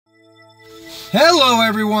Hello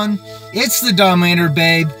everyone, it's the Dominator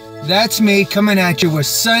babe. That's me coming at you with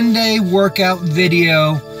Sunday workout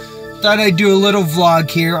video. Thought I'd do a little vlog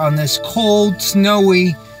here on this cold,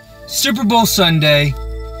 snowy Super Bowl Sunday.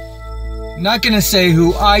 Not gonna say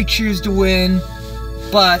who I choose to win,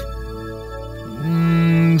 but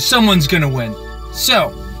someone's gonna win.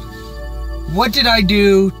 So, what did I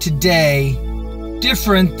do today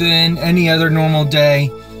different than any other normal day?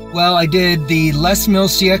 Well, I did the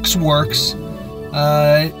Mills CXWorks.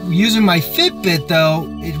 Using my Fitbit though,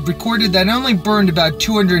 it recorded that I only burned about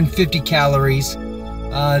 250 calories.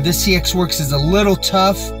 This CXWorks is a little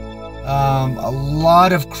tough, a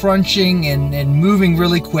lot of crunching and moving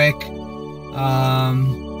really quick.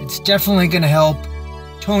 It's definitely going to help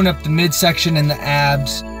tone up the midsection and the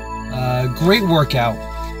abs. Great workout.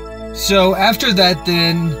 So after that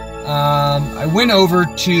then, I went over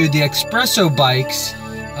to the Expresso bikes.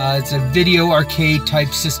 It's a video arcade type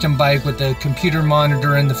system bike with a computer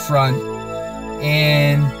monitor in the front,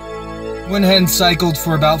 and went ahead and cycled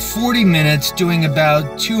for about 40 minutes doing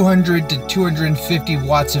about 200 to 250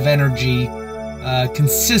 watts of energy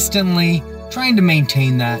consistently, trying to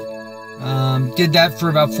maintain that. Did that for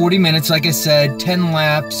about 40 minutes, like I said, 10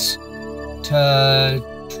 laps to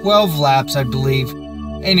 12 laps I believe.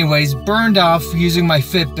 Anyways, burned off using my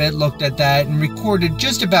Fitbit, looked at that and recorded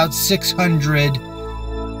just about 600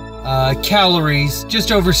 calories,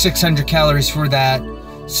 just over 600 calories for that.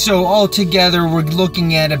 So altogether we're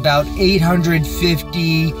looking at about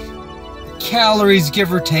 850 calories,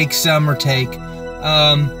 give or take, some or take.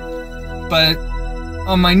 But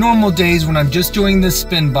on my normal days when I'm just doing the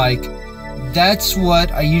spin bike, that's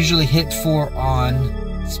what I usually hit for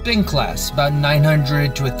on spin class, about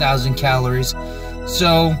 900 to 1,000 calories.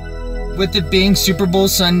 So with it being Super Bowl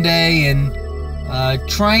Sunday and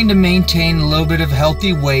trying to maintain a little bit of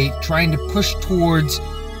healthy weight, trying to push towards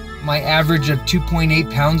my average of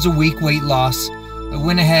 2.8 pounds a week weight loss, I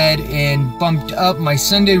went ahead and bumped up my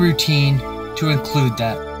Sunday routine to include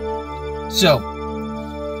that.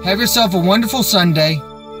 So, have yourself a wonderful Sunday.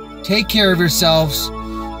 Take care of yourselves.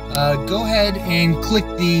 Go ahead and click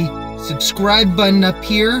the subscribe button up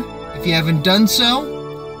here if you haven't done so.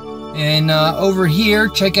 And over here,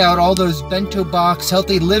 check out all those Bento box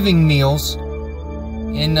healthy living meals.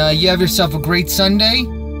 And you have yourself a great Sunday.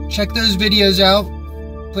 Check those videos out.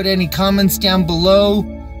 Put any comments down below,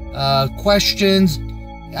 questions,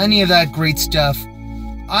 any of that great stuff.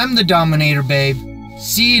 I'm the Dominator babe.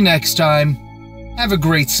 See you next time. Have a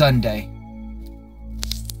great Sunday.